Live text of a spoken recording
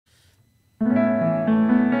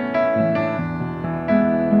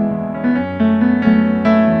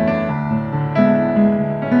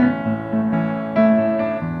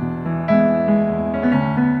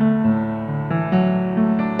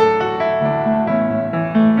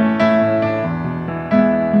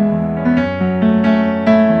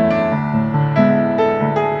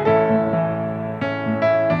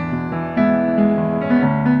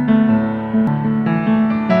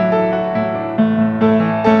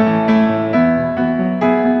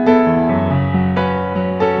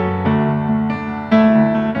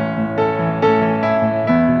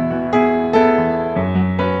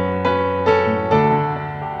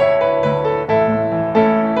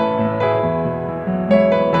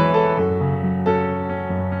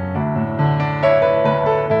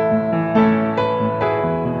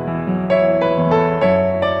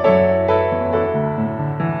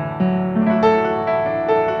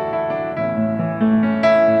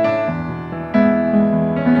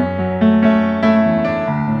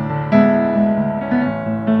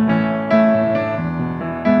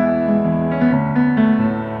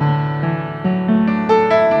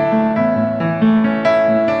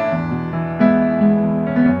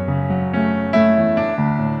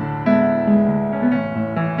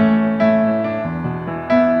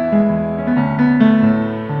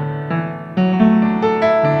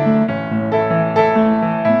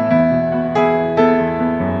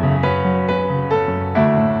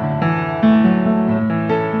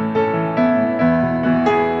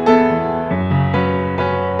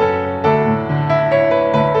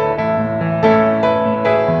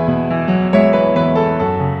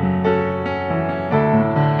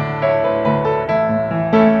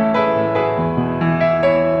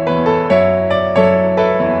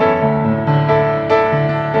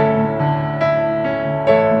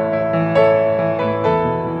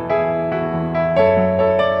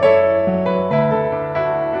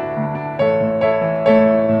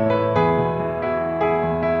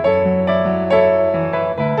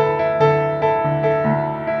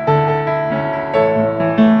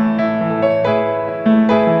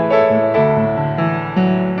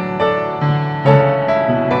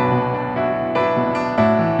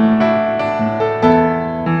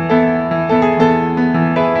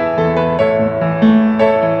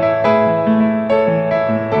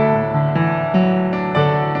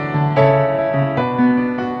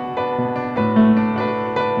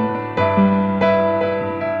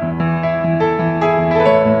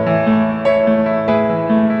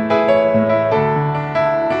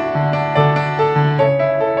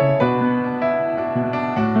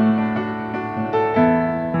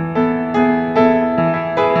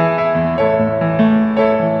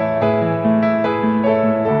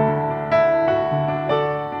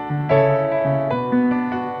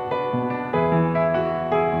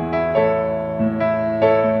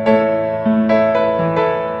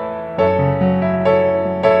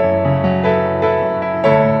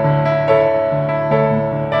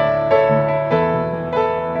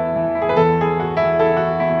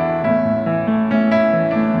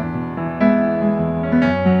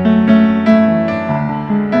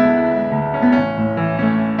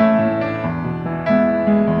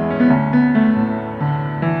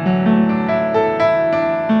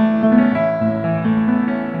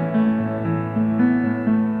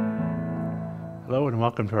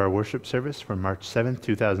welcome to our worship service for March 7th,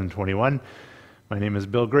 2021. My name is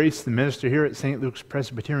Bill Grace, the minister here at St. Luke's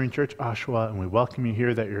Presbyterian Church, Oshawa, and we welcome you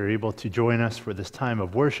here that you're able to join us for this time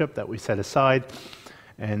of worship that we set aside.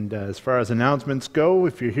 And as far as announcements go,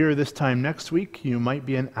 if you're here this time next week, you might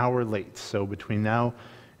be an hour late. So between now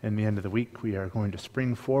and the end of the week, we are going to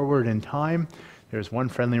spring forward in time. There's one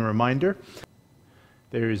friendly reminder.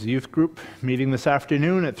 There's a youth group meeting this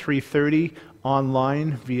afternoon at 3:30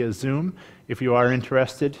 online via Zoom. If you are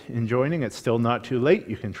interested in joining, it's still not too late.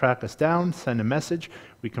 You can track us down, send a message.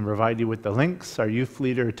 We can provide you with the links. Our youth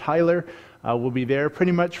leader, Tyler, will be there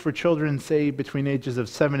pretty much for children, say, between ages of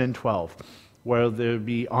 7 and 12, where there'll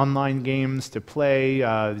be online games to play,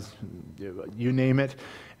 you name it,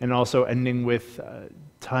 and also ending with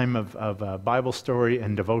time of Bible story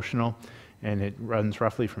and devotional. And it runs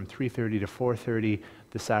roughly from 3:30 to 4:30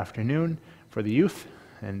 this afternoon for the youth.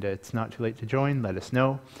 And it's not too late to join. Let us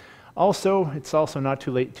know. Also, it's also not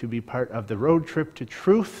too late to be part of the road trip to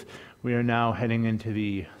truth. We are now heading into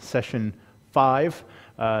the session 5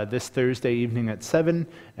 this Thursday evening at 7,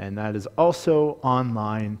 and that is also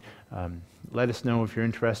online. Let us know if you're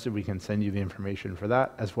interested. We can send you the information for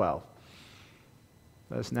that as well.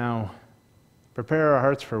 Let us now prepare our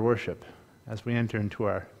hearts for worship as we enter into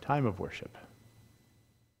our time of worship.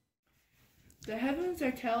 The heavens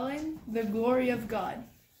are telling the glory of God.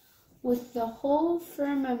 With the whole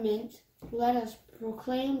firmament, let us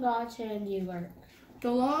proclaim God's handiwork. The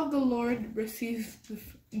law of the Lord receives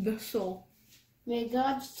the soul. May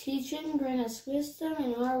God's teaching grant us wisdom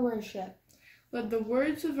in our worship. Let the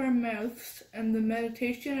words of our mouths and the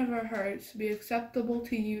meditation of our hearts be acceptable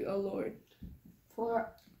to you, O Lord.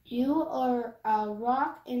 For you are our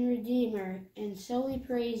rock and redeemer, and so we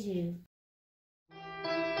praise you.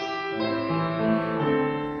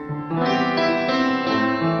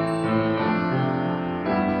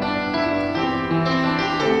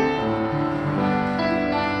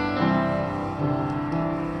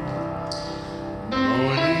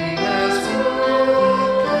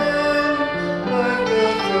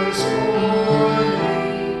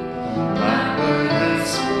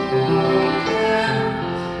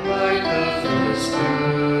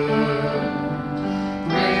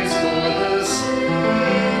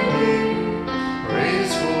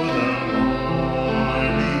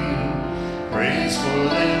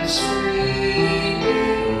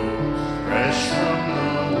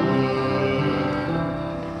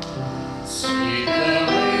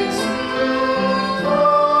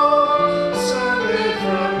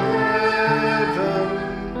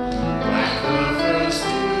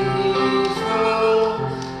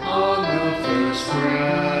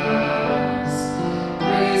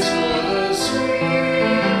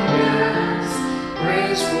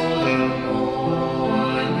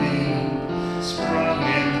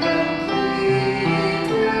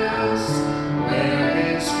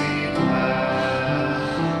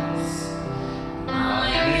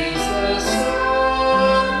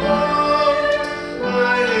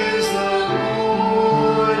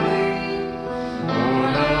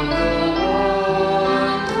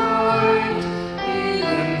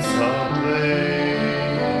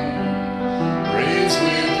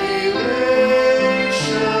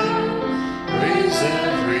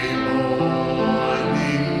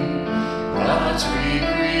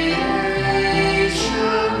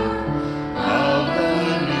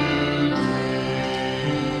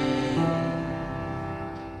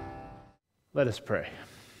 Let us pray.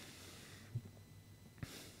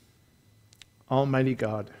 Almighty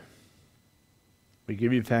God, we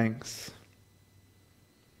give you thanks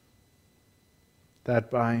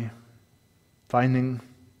that by finding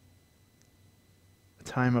a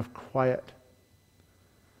time of quiet,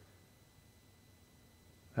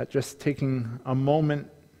 that just taking a moment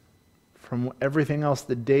from everything else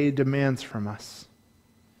the day demands from us,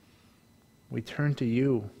 we turn to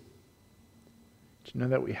you to know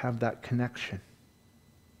that we have that connection.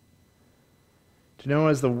 To know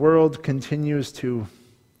as the world continues to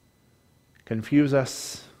confuse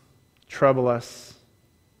us, trouble us,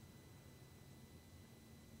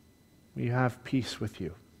 we have peace with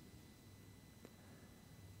you.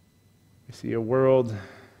 We see a world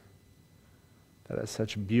that has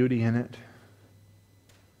such beauty in it.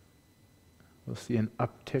 We'll see an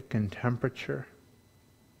uptick in temperature.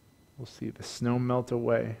 We'll see the snow melt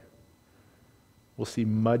away. We'll see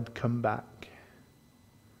mud come back.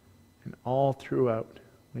 And all throughout,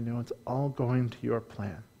 we know it's all going to your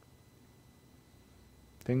plan.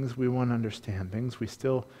 Things we want to understand, things we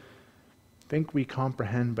still think we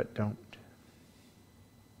comprehend but don't.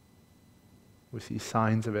 We see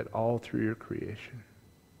signs of it all through your creation.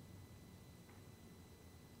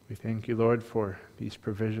 We thank you, Lord, for these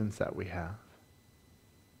provisions that we have.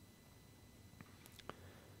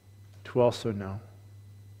 To also know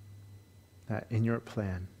that in your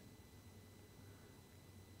plan,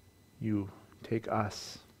 you take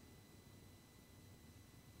us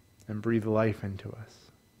and breathe life into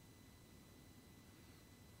us.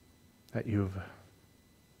 That you've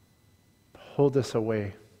pulled us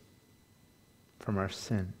away from our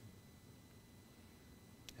sin,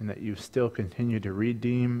 and that you still continue to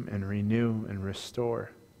redeem and renew and restore,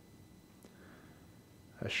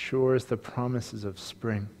 as sure as the promises of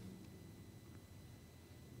spring.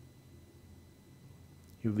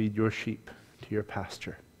 You lead your sheep to your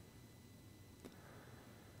pasture.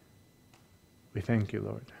 We thank you,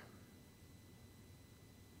 Lord.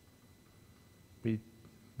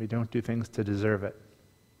 We don't do things to deserve it.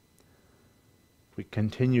 We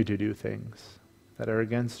continue to do things that are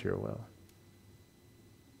against your will.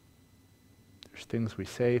 There's things we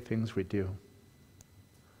say, things we do,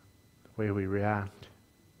 the way we react,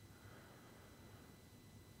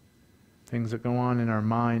 things that go on in our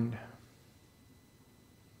mind,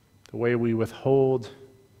 the way we withhold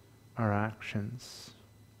our actions,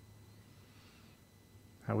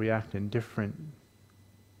 how we act indifferent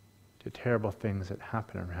to terrible things that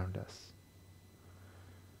happen around us.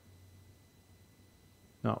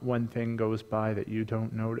 Not one thing goes by that you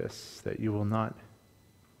don't notice, that you will not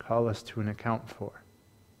call us to an account for.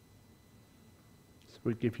 So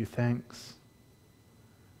we give you thanks.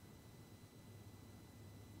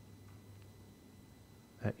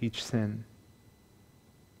 That each sin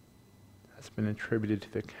has been attributed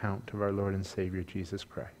to the account of our Lord and Savior Jesus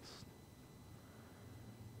Christ.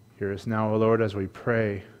 Hear us now, O Lord, as we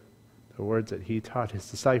pray the words that he taught his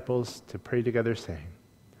disciples to pray together, saying,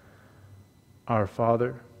 Our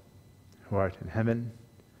Father, who art in heaven,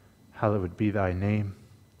 hallowed be thy name.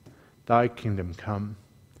 Thy kingdom come.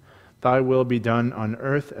 Thy will be done on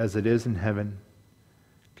earth as it is in heaven.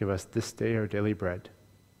 Give us this day our daily bread,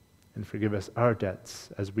 and forgive us our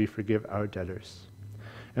debts as we forgive our debtors.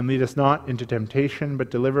 And lead us not into temptation,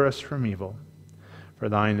 but deliver us from evil. For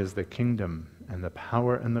thine is the kingdom, and the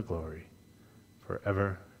power, and the glory,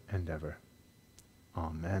 forever and ever.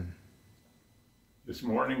 Amen. This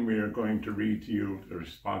morning we are going to read to you the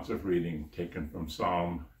responsive reading taken from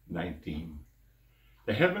Psalm 19.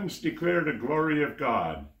 The heavens declare the glory of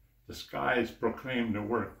God. The skies proclaim the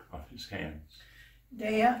work of his hands.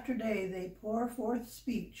 Day after day they pour forth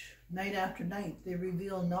speech. Night after night they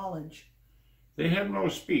reveal knowledge. They have no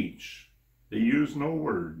speech. They use no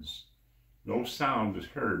words. No sound is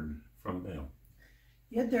heard from them.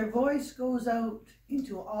 Yet their voice goes out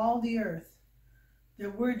into all the earth, their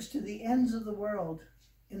words to the ends of the world.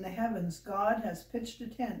 In the heavens God has pitched a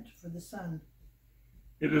tent for the sun.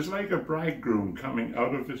 It is like a bridegroom coming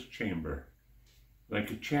out of his chamber,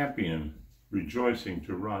 like a champion rejoicing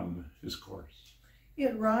to run his course.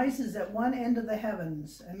 It rises at one end of the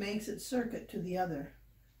heavens and makes its circuit to the other.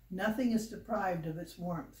 Nothing is deprived of its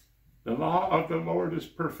warmth. The law of the Lord is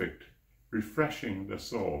perfect, refreshing the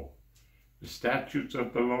soul. The statutes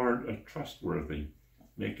of the Lord are trustworthy,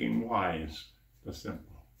 making wise the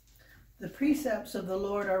simple. The precepts of the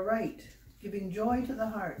Lord are right, giving joy to the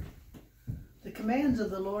heart. The commands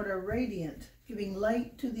of the Lord are radiant, giving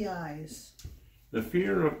light to the eyes. The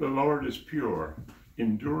fear of the Lord is pure,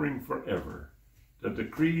 enduring forever. The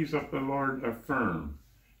decrees of the Lord are firm,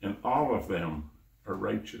 and all of them are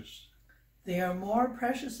righteous. They are more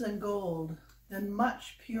precious than gold, than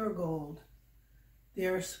much pure gold. They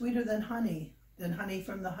are sweeter than honey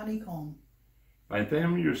from the honeycomb. By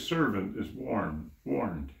them your servant is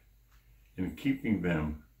warned. In keeping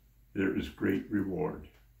them there is great reward.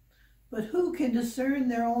 But who can discern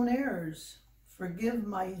their own errors? Forgive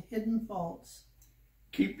my hidden faults.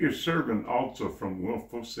 Keep your servant also from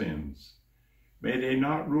willful sins. May they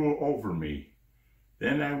not rule over me.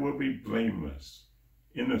 Then I will be blameless,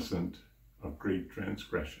 innocent of great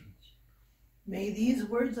transgressions. May these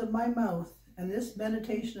words of my mouth and this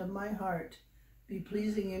meditation of my heart be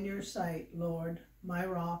pleasing in your sight, Lord, my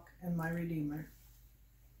rock and my redeemer.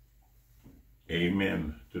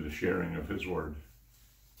 Amen to the sharing of his word.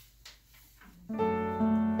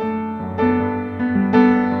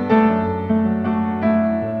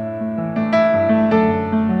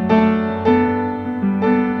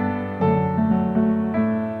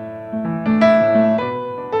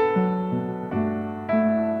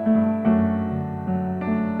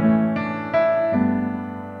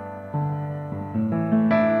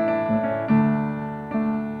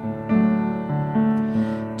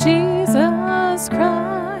 Jesus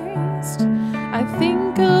Christ, I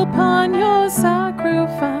think upon your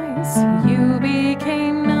sacrifice. You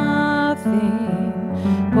became nothing.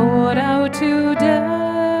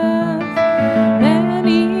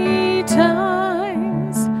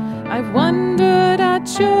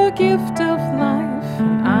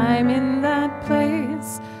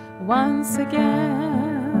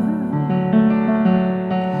 again.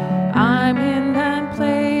 I'm in that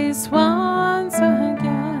place once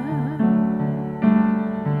again.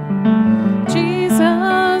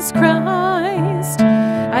 Jesus Christ,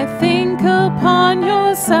 I think upon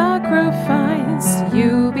your sacrifice.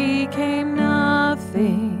 You became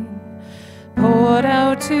nothing, poured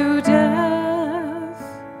out to death.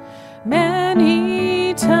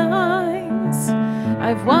 Many times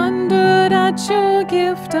I've wondered at your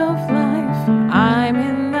gift of life. I'm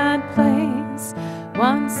in that place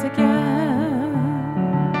once again.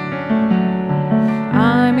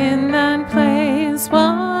 I'm in that place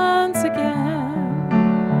once again.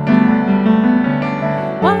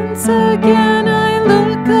 Once again I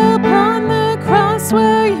look upon the cross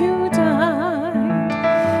where you died.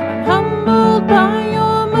 I'm humbled by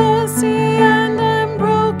your mercy and I'm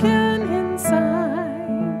broken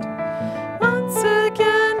inside. Once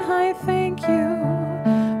again I thank you.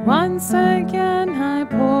 Once again I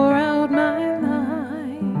pour out my life.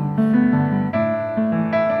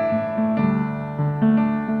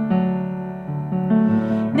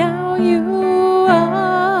 Now you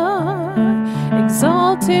are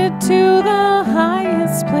exalted to the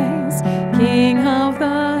highest place, King of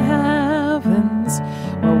the heavens,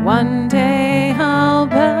 where one day I'll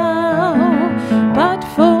bow. But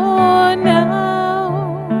for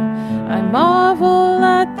now I marvel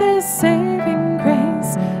at this saving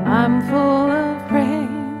grace. I'm full of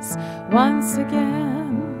praise once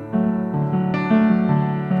again.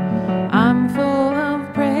 I'm full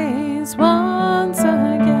of praise once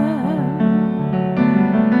again.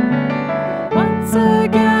 Once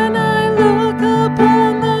again I look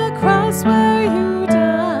upon the cross where you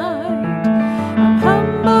died. I'm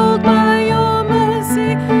humbled by your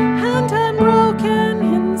mercy and I'm broken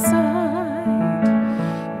inside.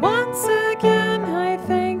 Once again I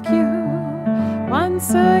thank you. Once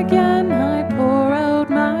again I pour out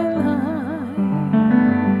my life.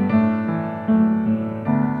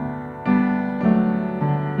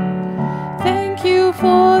 Thank you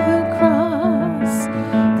for the cross.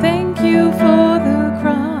 Thank you for the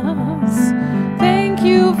cross. Thank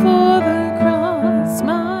you for the cross,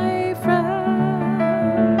 my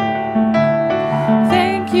friend.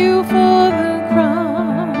 Thank you for the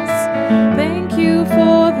cross. Thank you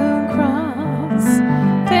for the cross.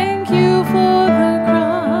 Thank you for the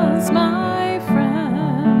cross, my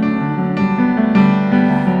friend.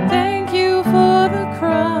 Thank you for the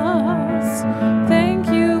cross. Thank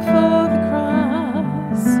you for the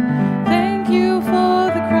cross. Thank you for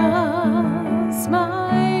the cross,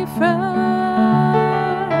 my friend.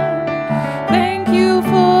 Thank you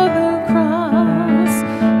for the cross.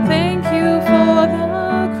 Thank you for the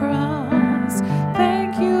cross.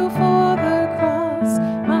 Thank you for the cross,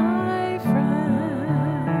 my friend.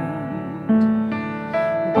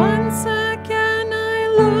 Once again I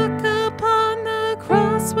look upon the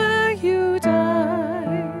cross where you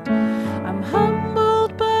died. I'm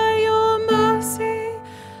humbled by your mercy.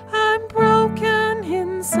 I'm broken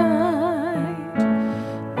inside.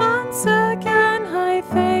 Once again I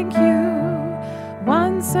thank you.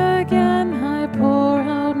 Once again I pour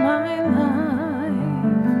out my life.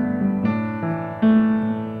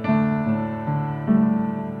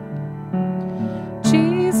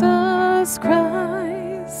 Jesus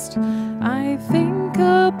Christ, I think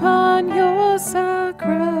upon your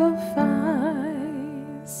sacrifice.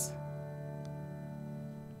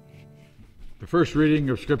 The first reading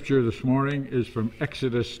of Scripture this morning is from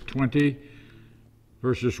Exodus 20,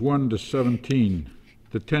 verses 1 to 17,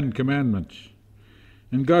 the Ten Commandments.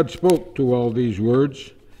 And God spoke to all these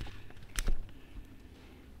words,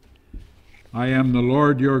 I am the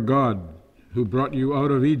Lord your God, who brought you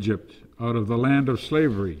out of Egypt, out of the land of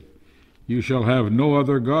slavery. You shall have no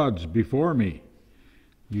other gods before me.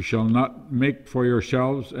 You shall not make for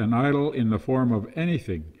yourselves an idol in the form of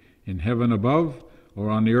anything in heaven above, or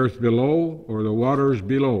on the earth below, or the waters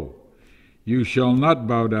below. You shall not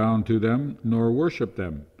bow down to them, nor worship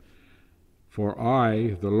them. For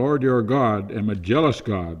I, the Lord your God, am a jealous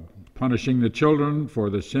God, punishing the children for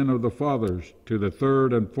the sin of the fathers to the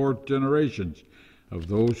third and fourth generations of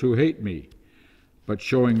those who hate me, but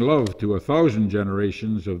showing love to 1,000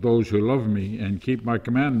 generations of those who love me and keep my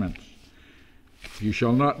commandments. You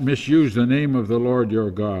shall not misuse the name of the Lord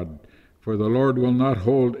your God, for the Lord will not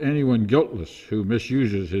hold anyone guiltless who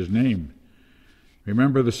misuses his name.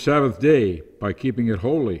 Remember the Sabbath day by keeping it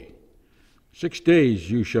holy. 6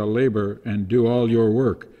 days you shall labor and do all your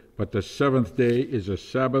work, but the seventh day is a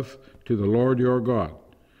Sabbath to the Lord your God.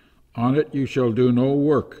 On it you shall do no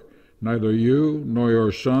work, neither you, nor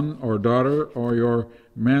your son or daughter, or your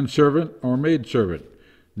manservant or maidservant,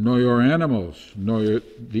 nor your animals, nor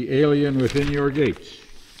the alien within your gates.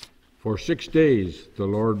 For 6 days the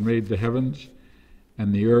Lord made the heavens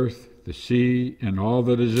and the earth, the sea, and all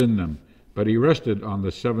that is in them, but he rested on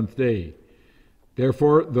the seventh day.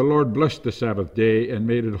 Therefore the Lord blessed the Sabbath day and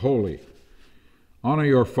made it holy. Honor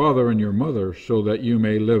your father and your mother, so that you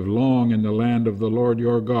may live long in the land of the Lord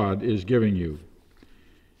your God is giving you.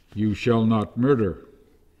 You shall not murder.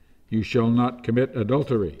 You shall not commit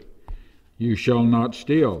adultery. You shall not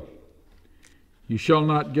steal. You shall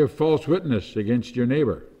not give false witness against your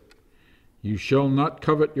neighbor. You shall not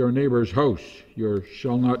covet your neighbor's house. You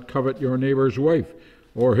shall not covet your neighbor's wife,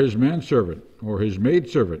 or his manservant, or his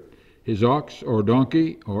maidservant, his ox or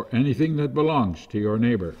donkey, or anything that belongs to your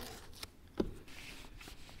neighbor.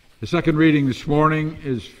 The second reading this morning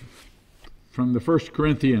is from the 1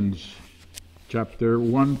 Corinthians chapter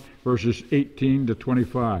 1, verses 18 to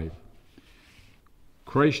 25.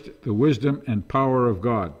 Christ, the wisdom and power of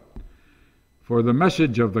God. For the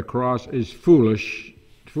message of the cross is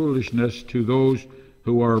foolishness to those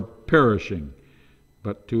who are perishing,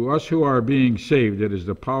 but to us who are being saved it is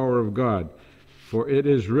the power of God. For it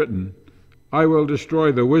is written, I will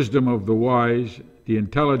destroy the wisdom of the wise, the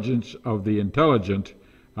intelligence of the intelligent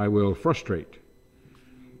I will frustrate.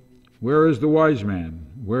 Where is the wise man?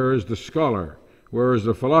 Where is the scholar? Where is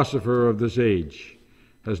the philosopher of this age?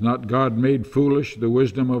 Has not God made foolish the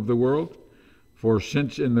wisdom of the world? For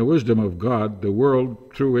since in the wisdom of God the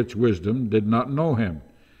world through its wisdom did not know him,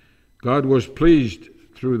 God was pleased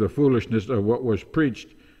through the foolishness of what was preached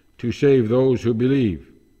to save those who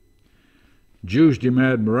believe. Jews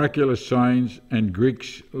demand miraculous signs, and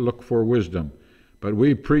Greeks look for wisdom. But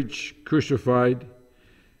we preach crucified,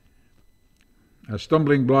 a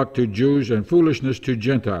stumbling block to Jews and foolishness to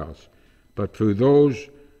Gentiles. But for those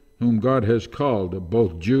whom God has called,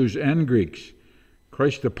 both Jews and Greeks,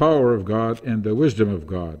 Christ the power of God and the wisdom of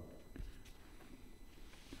God.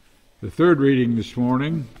 The third reading this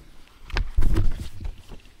morning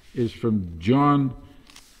is from John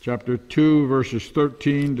chapter 2, verses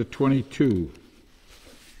 13 to 22.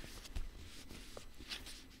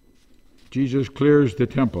 Jesus clears the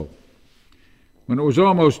temple. When it was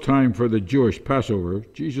almost time for the Jewish Passover,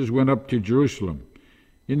 Jesus went up to Jerusalem.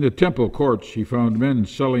 In the temple courts he found men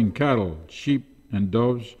selling cattle, sheep, and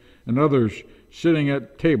doves, and others sitting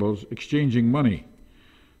at tables exchanging money.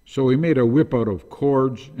 So he made a whip out of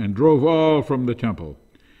cords and drove all from the temple,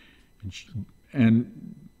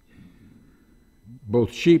 and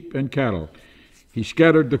both sheep and cattle. He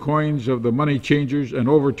scattered the coins of the money changers and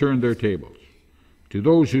overturned their tables. To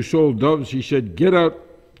those who sold doves he said,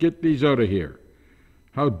 Get these out of here.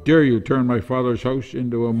 How dare you turn my Father's house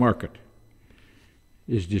into a market?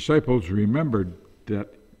 His disciples remembered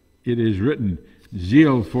that it is written,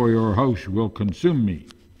 Zeal for your house will consume me.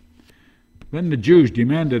 Then the Jews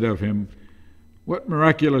demanded of him, What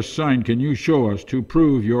miraculous sign can you show us to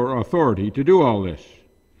prove your authority to do all this?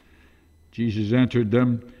 Jesus answered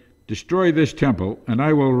them, Destroy this temple, and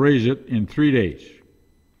I will raise it in 3 days.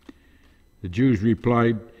 The Jews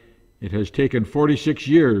replied, It has taken 46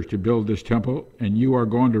 years to build this temple, and you are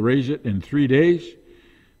going to raise it in 3 days?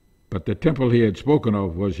 But the temple he had spoken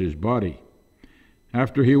of was his body.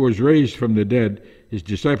 After he was raised from the dead, his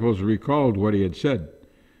disciples recalled what he had said.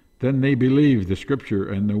 Then they believed the scripture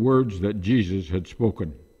and the words that Jesus had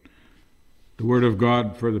spoken. The word of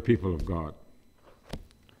God for the people of God.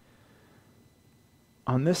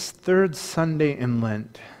 On this third Sunday in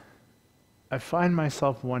Lent, I find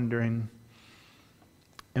myself wondering,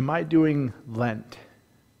 am I doing Lent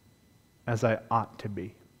as I ought to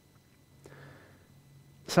be?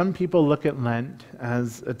 Some people look at Lent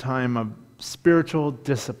as a time of spiritual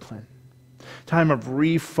discipline, time of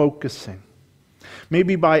refocusing,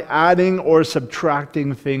 maybe by adding or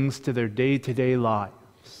subtracting things to their day-to-day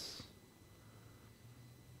lives.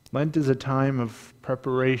 Lent is a time of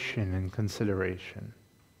preparation and consideration,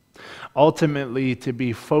 ultimately to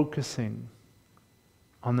be focusing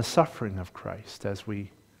on the suffering of Christ as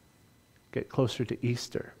we get closer to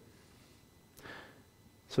Easter.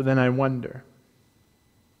 So then I wonder,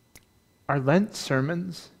 are Lent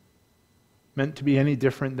sermons meant to be any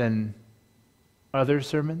different than other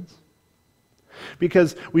sermons?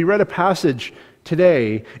 Because we read a passage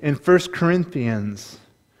today in 1 Corinthians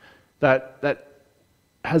that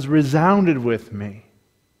has resounded with me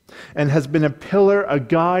and has been a pillar, a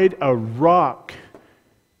guide, a rock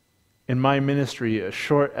in my ministry, as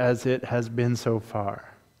short as it has been so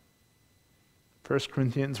far. 1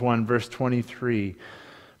 Corinthians 1, verse 23,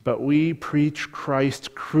 But we preach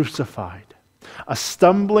Christ crucified, a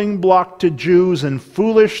stumbling block to Jews and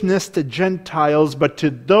foolishness to Gentiles, but to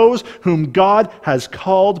those whom God has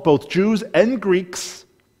called, both Jews and Greeks,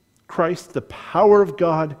 Christ, the power of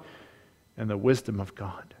God, and the wisdom of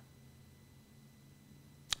God.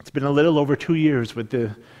 It's been a little over 2 years with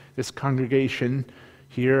this congregation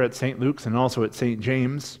here at St. Luke's and also at St.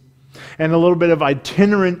 James, and a little bit of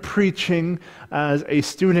itinerant preaching as a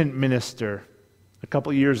student minister, a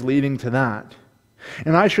couple years leading to that.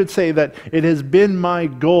 And I should say that it has been my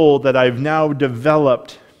goal that I've now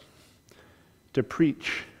developed to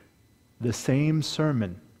preach the same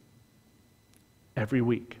sermon every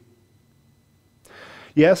week.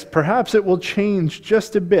 Yes, perhaps it will change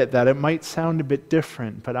just a bit, that it might sound a bit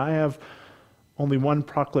different, but I have only one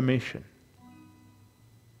proclamation,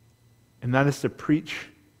 and that is to preach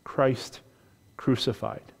Christ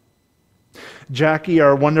crucified. Jackie,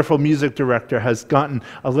 our wonderful music director, has gotten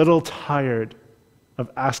a little tired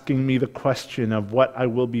of asking me the question of what I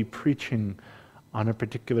will be preaching on a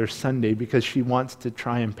particular Sunday, because she wants to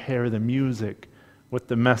try and pair the music with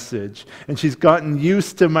the message. And she's gotten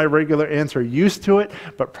used to my regular answer, used to it,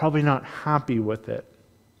 but probably not happy with it.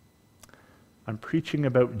 I'm preaching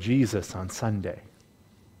about Jesus on Sunday.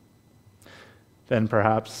 Then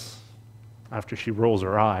perhaps, after she rolls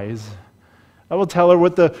her eyes, I will tell her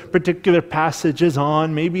what the particular passage is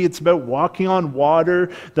on. Maybe it's about walking on water,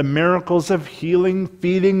 the miracles of healing,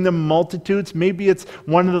 feeding the multitudes. Maybe it's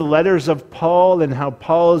one of the letters of Paul and how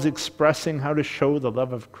Paul is expressing how to show the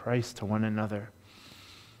love of Christ to one another.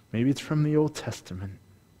 Maybe it's from the Old Testament.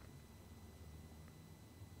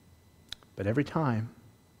 But every time,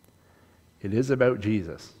 it is about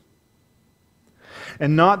Jesus.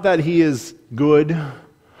 And not that he is good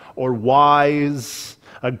or wise,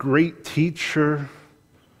 a great teacher,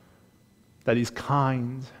 that he's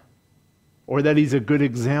kind, or that he's a good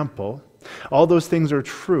example. All those things are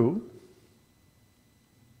true,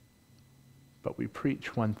 but we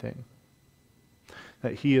preach one thing,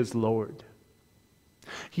 that he is Lord.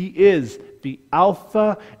 He is the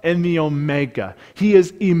Alpha and the Omega. He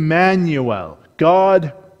is Emmanuel,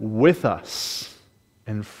 God with us.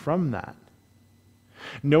 And from that,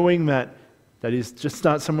 knowing that he's just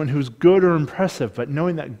not someone who's good or impressive, but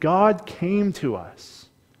knowing that God came to us,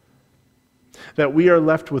 that we are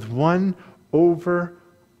left with one overarching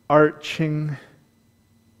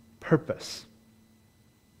purpose: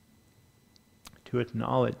 to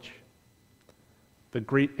acknowledge the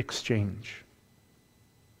great exchange.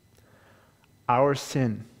 Our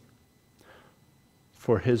sin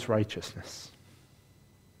for his righteousness.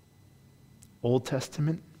 Old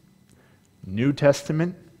Testament, New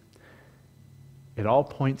Testament, it all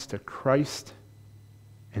points to Christ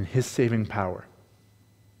and his saving power.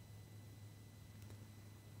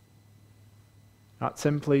 Not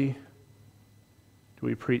simply do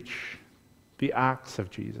we preach the acts of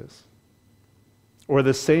Jesus or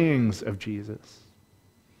the sayings of Jesus.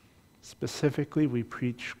 Specifically, we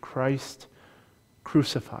preach Christ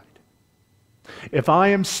crucified. If I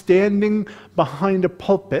am standing behind a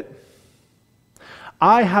pulpit,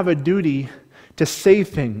 I have a duty to say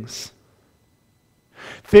things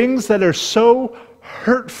that are so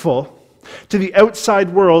hurtful to the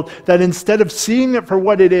outside world that instead of seeing it for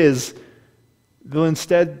what it is, they'll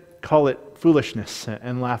instead call it foolishness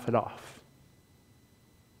and laugh it off.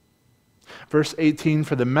 Verse 18,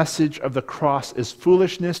 for the message of the cross is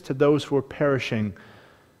foolishness to those who are perishing,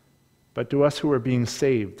 but to us who are being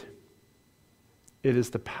saved, it is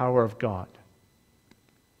the power of God.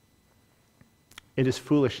 It is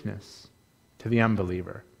foolishness to the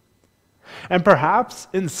unbeliever. And perhaps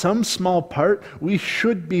in some small part, we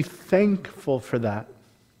should be thankful for that.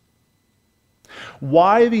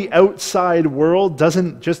 Why the outside world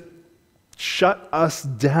doesn't just shut us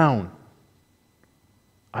down,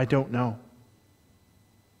 I don't know.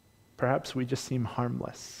 Perhaps we just seem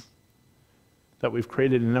harmless. That we've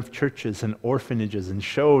created enough churches and orphanages and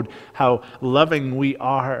showed how loving we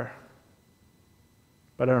are.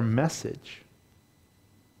 But our message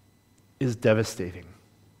is devastating.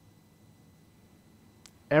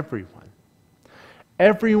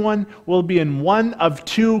 Everyone will be in one of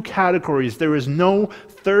two categories. There is no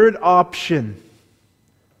third option.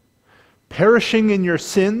 Perishing in your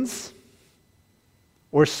sins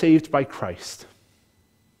or saved by Christ.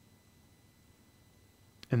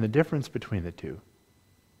 And the difference between the two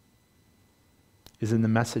is in the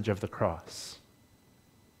message of the cross.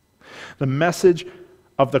 The message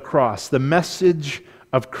of the cross, the message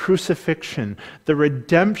of crucifixion, the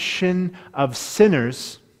redemption of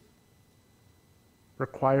sinners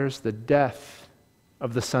requires the death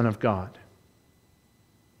of the Son of God.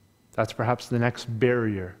 That's perhaps the next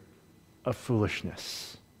barrier of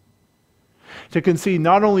foolishness. To concede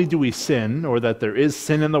not only do we sin, or that there is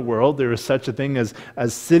sin in the world, there is such a thing as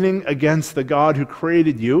sinning against the God who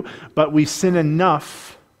created you, but we sin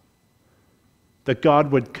enough that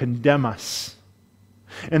God would condemn us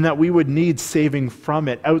and that we would need saving from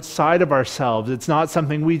it outside of ourselves. It's not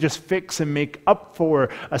something we just fix and make up for,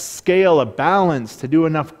 a scale, a balance to do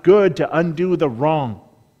enough good to undo the wrong.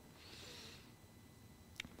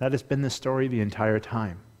 That has been the story the entire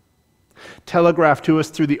time. Telegraphed to us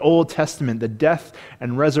through the Old Testament, the death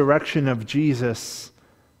and resurrection of Jesus,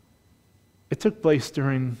 it took place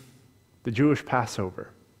during the Jewish Passover.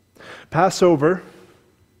 Passover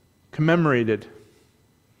commemorated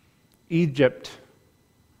Egypt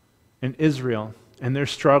and Israel and their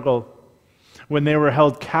struggle when they were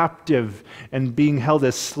held captive and being held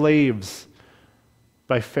as slaves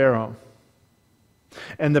by Pharaoh.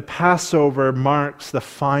 And the Passover marks the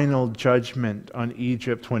final judgment on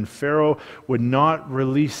Egypt when Pharaoh would not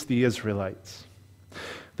release the Israelites.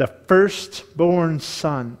 The firstborn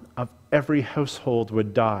son of every household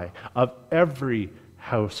would die, of every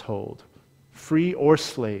household, free or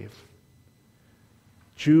slave,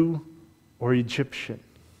 Jew or Egyptian,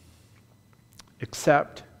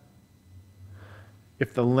 except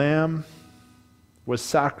if the lamb was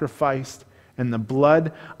sacrificed and the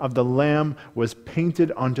blood of the lamb was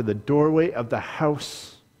painted onto the doorway of the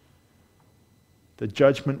house, the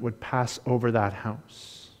judgment would pass over that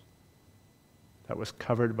house that was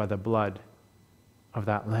covered by the blood of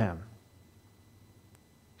that lamb.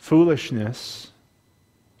 Foolishness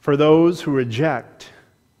for those who reject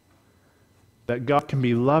that God can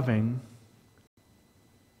be loving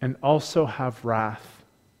and also have wrath.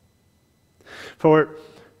 For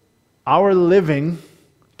our living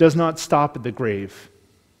does not stop at the grave.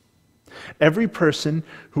 Every person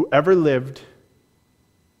who ever lived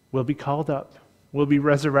will be called up, will be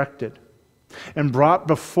resurrected, and brought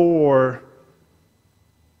before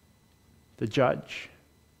the judge.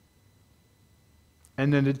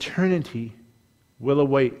 And an eternity will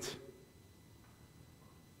await.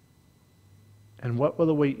 And what will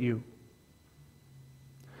await you?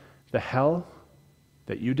 The hell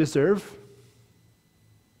that you deserve?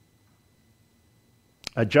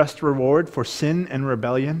 A just reward for sin and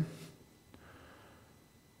rebellion?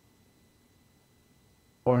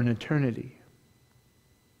 Or an eternity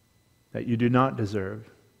that you do not deserve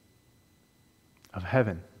of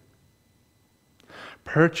heaven?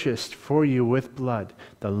 Purchased for you with blood,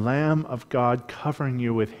 the Lamb of God covering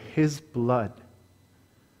you with His blood,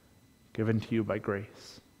 given to you by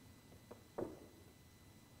grace.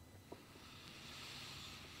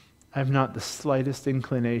 I have not the slightest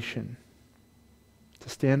inclination to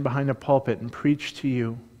stand behind a pulpit and preach to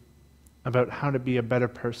you about how to be a better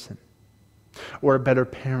person, or a better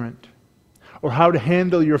parent, or how to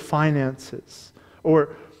handle your finances,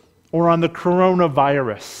 or on the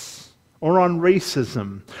coronavirus, or on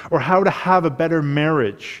racism, or how to have a better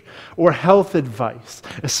marriage, or health advice,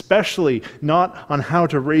 especially not on how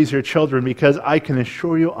to raise your children, because I can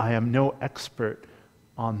assure you I am no expert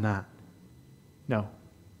on that. No.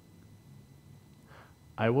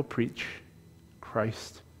 I will preach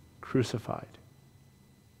Christ crucified.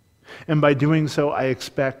 And by doing so, I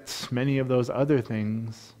expect many of those other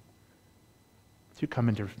things to come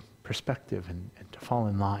into perspective and to fall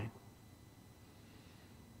in line.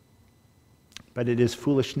 But it is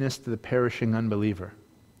foolishness to the perishing unbeliever.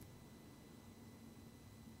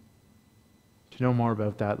 To know more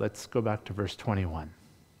about that, let's go back to verse 21.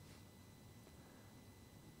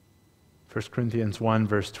 1 Corinthians 1,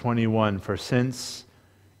 verse 21, "For since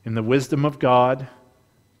in the wisdom of God,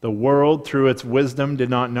 the world through its wisdom did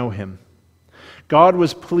not know Him, God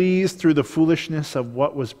was pleased through the foolishness of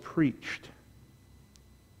what was preached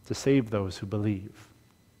to save those who believe."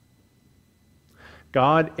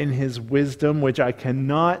 God in His wisdom, which I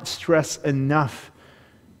cannot stress enough,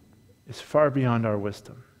 is far beyond our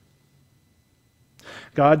wisdom.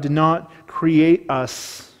 God did not create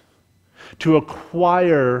us to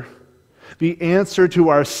acquire the answer to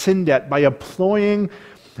our sin debt by employing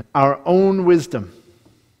our own wisdom,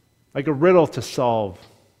 like a riddle to solve,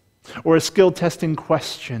 or a skill-testing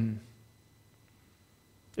question.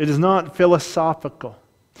 It is not philosophical.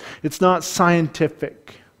 It's not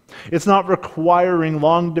scientific. It's not requiring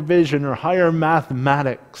long division or higher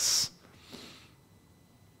mathematics.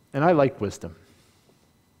 And I like wisdom.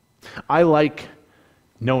 I like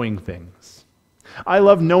knowing things. I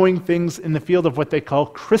love knowing things in the field of what they call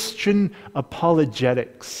Christian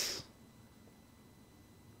apologetics,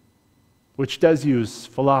 which does use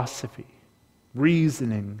philosophy,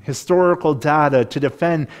 reasoning, historical data to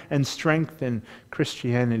defend and strengthen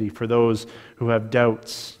Christianity for those who have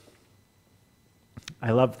doubts.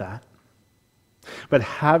 I love that. But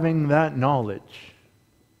having that knowledge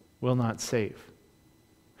will not save.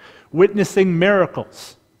 Witnessing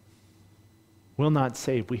miracles will not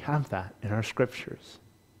save. We have that in our scriptures.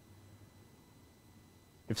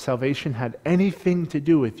 If salvation had anything to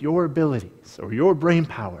do with your abilities or your brain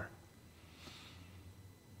power,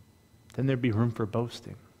 then there'd be room for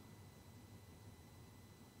boasting.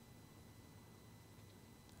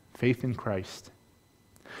 Faith in Christ,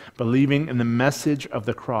 believing in the message of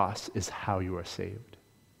the cross, is how you are saved.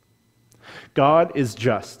 God is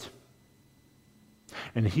just,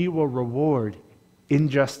 and he will reward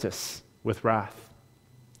injustice with wrath.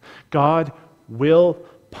 God will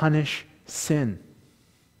punish sin,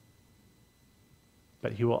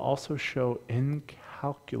 but he will also show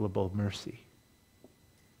incalculable mercy.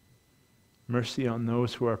 Mercy on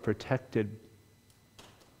those who are protected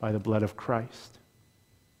by the blood of Christ,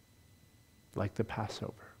 like the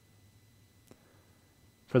Passover.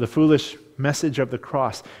 For the foolish message of the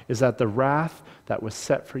cross is that the wrath that was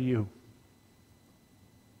set for you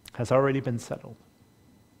has already been settled.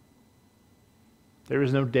 There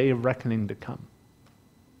is no day of reckoning to come.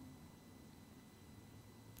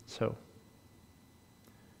 So,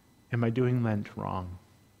 am I doing Lent wrong?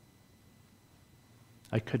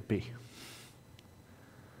 I could be.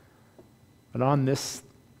 But on this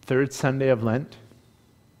third Sunday of Lent,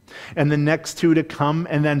 and the next two to come,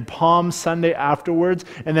 and then Palm Sunday afterwards,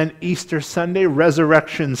 and then Easter Sunday,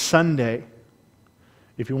 Resurrection Sunday,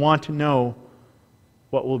 if you want to know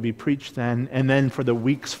what will be preached then, and then for the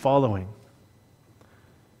weeks following,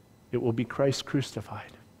 it will be Christ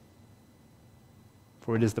crucified.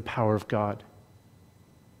 For it is the power of God.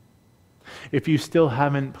 If you still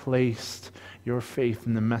haven't placed your faith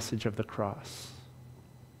in the message of the cross,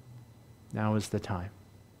 now is the time.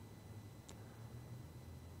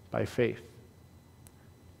 By faith,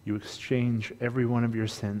 you exchange every one of your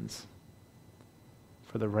sins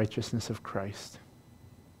for the righteousness of Christ.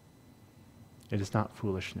 It is not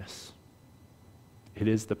foolishness. It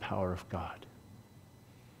is the power of God.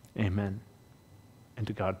 Amen. And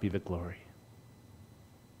to God be the glory.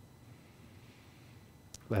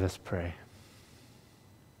 Let us pray.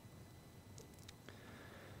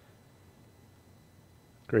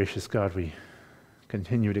 Gracious God, we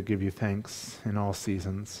continue to give you thanks in all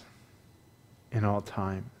seasons, in all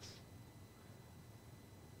times.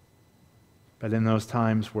 But in those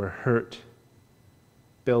times where hurt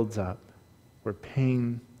builds up, where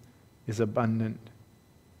pain is abundant,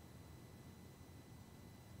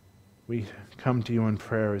 we come to you in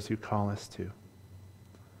prayer as you call us to.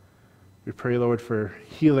 We pray, Lord, for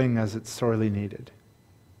healing as it's sorely needed.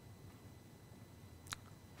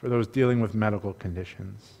 For those dealing with medical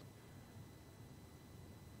conditions.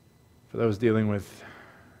 For those dealing with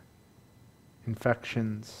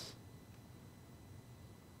infections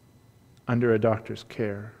under a doctor's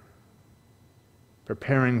care.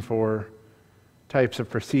 Preparing for types of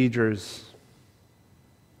procedures.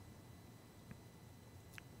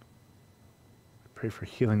 I pray for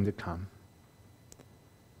healing to come.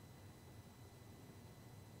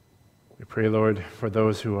 We pray, Lord, for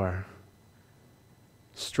those who are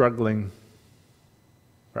struggling,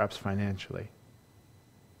 perhaps financially,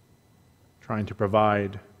 trying to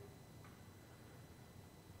provide.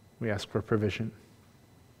 We ask for provision.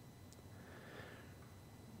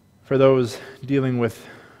 For those dealing with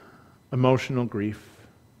emotional grief,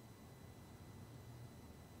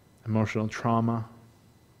 emotional trauma,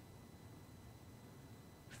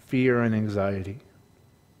 fear and anxiety,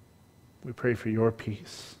 we pray for your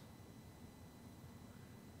peace.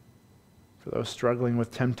 For those struggling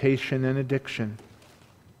with temptation and addiction,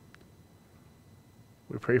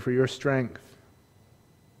 we pray for your strength.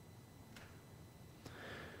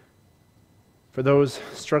 For those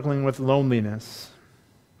struggling with loneliness,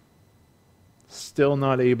 still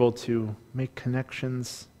not able to make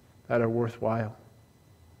connections that are worthwhile,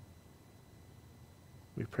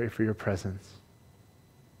 we pray for your presence.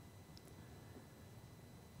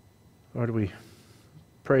 Lord, we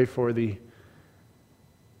pray for the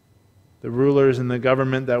rulers and the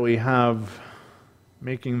government that we have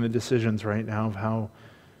making the decisions right now of how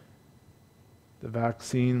the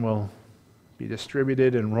vaccine will be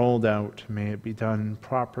distributed and rolled out. May it be done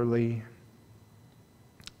properly.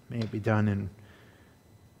 May it be done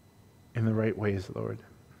in the right ways, Lord.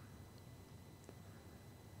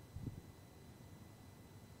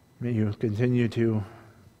 May you continue to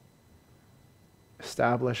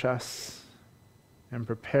establish us and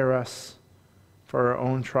prepare us for our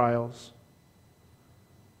own trials.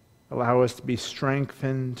 Allow us to be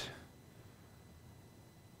strengthened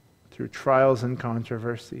through trials and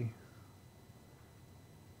controversy.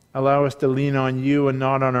 Allow us to lean on you and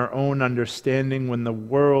not on our own understanding when the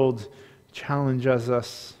world challenges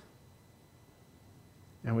us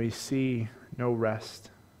and we see no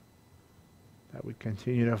rest. that we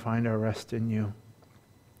continue to find our rest in you.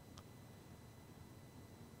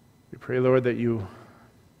 We pray, Lord, that you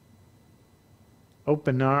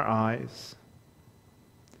open our eyes,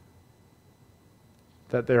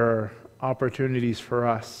 that there are opportunities for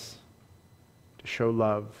us to show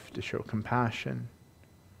love, to show compassion,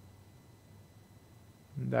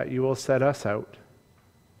 that you will set us out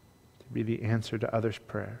to be the answer to others'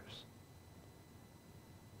 prayers,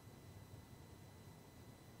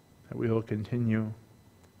 that we will continue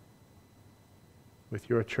with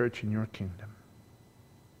your church and your kingdom.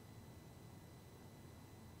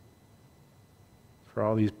 For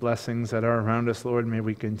all these blessings that are around us, Lord, may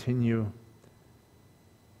we continue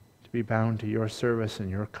to be bound to your service and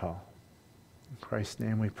your call. In Christ's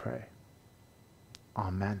name we pray.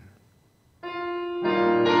 Amen.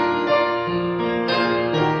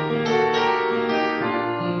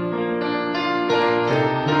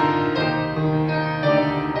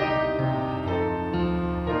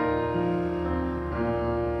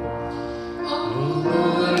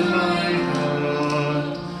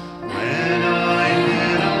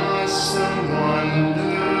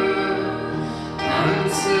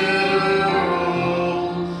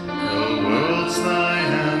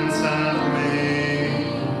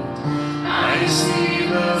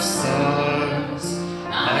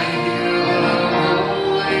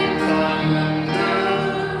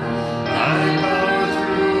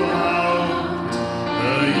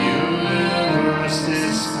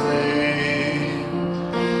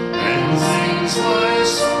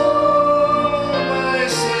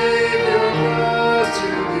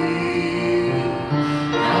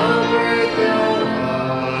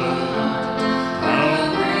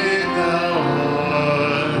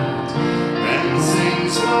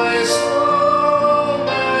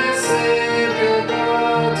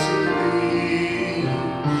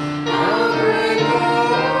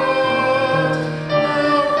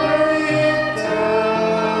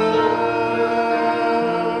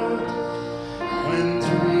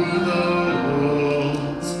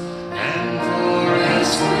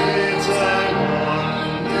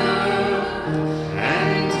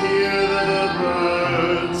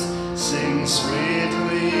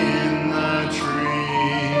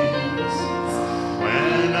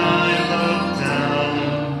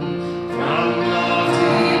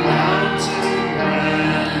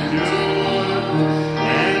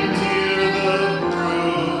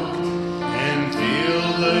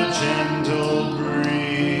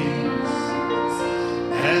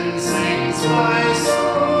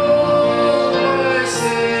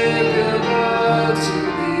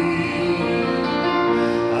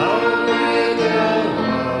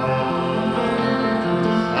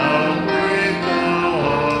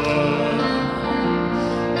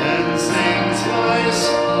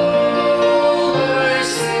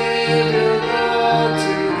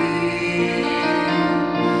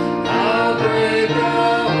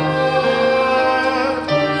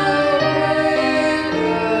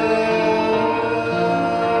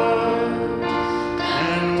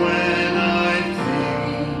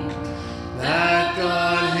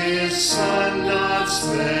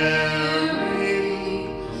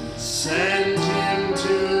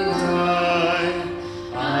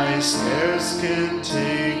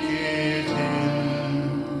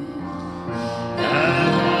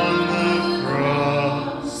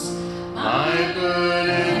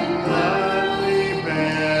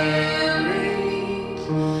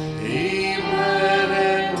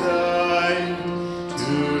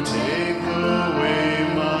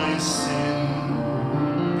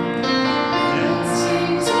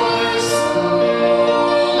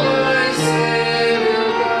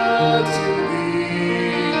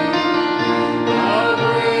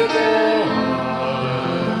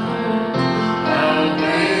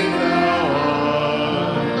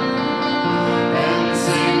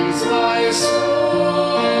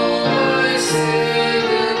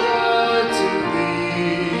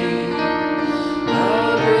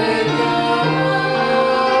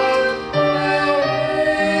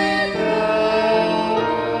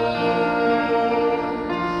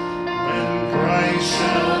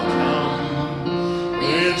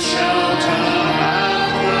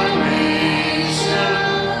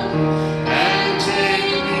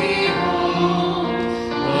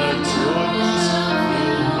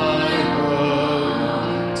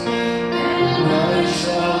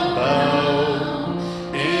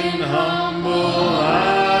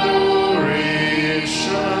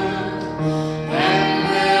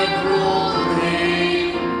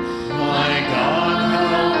 My God,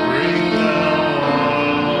 how great thou art.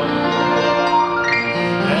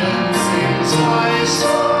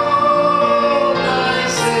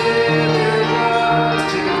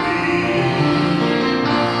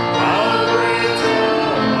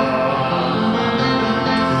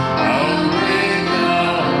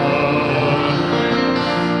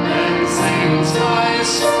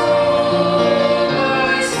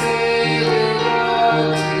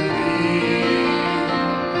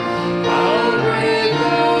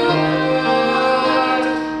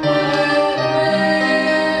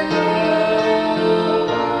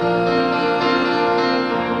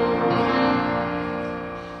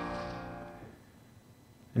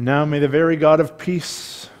 now may the very God of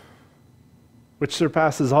peace, which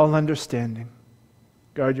surpasses all understanding,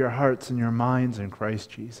 guard your hearts and your minds in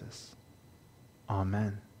Christ Jesus.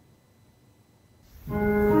 Amen.